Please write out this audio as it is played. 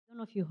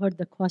know if you heard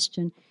the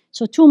question.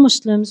 So two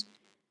Muslims,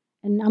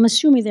 and I'm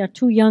assuming they are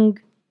two young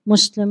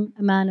Muslim,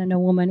 a man and a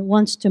woman,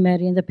 wants to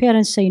marry, and the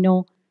parents say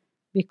no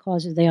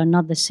because they are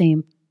not the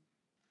same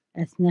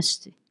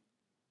ethnicity,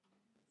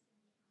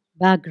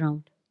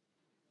 background.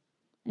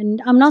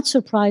 And I'm not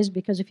surprised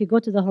because if you go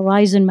to the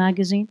Horizon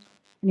magazine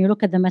and you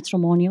look at the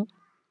matrimonial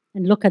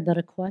and look at the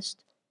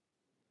request,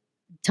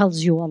 it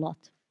tells you a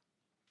lot.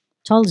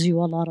 Tells you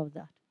a lot of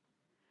that.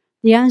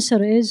 The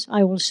answer is,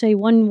 I will say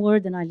one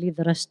word and I leave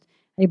the rest.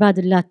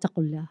 Ibadillah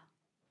taqullah.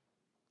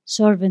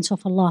 Servants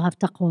of Allah have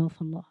taqwa of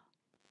Allah.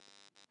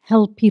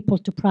 Help people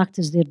to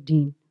practice their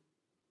deen.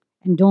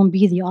 And don't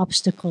be the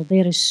obstacle.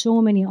 There is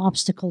so many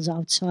obstacles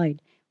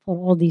outside for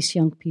all these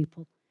young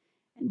people.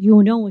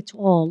 You know it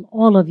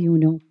all of you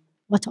know.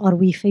 What are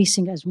we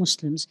facing as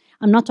Muslims?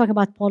 I'm not talking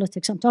about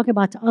politics. I'm talking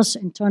about us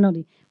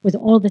internally with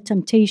all the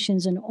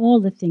temptations and all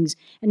the things.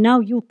 And now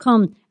you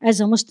come as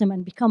a Muslim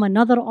and become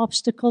another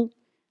obstacle.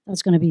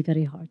 That's going to be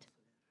very hard.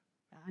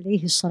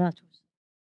 Alayhi salatu.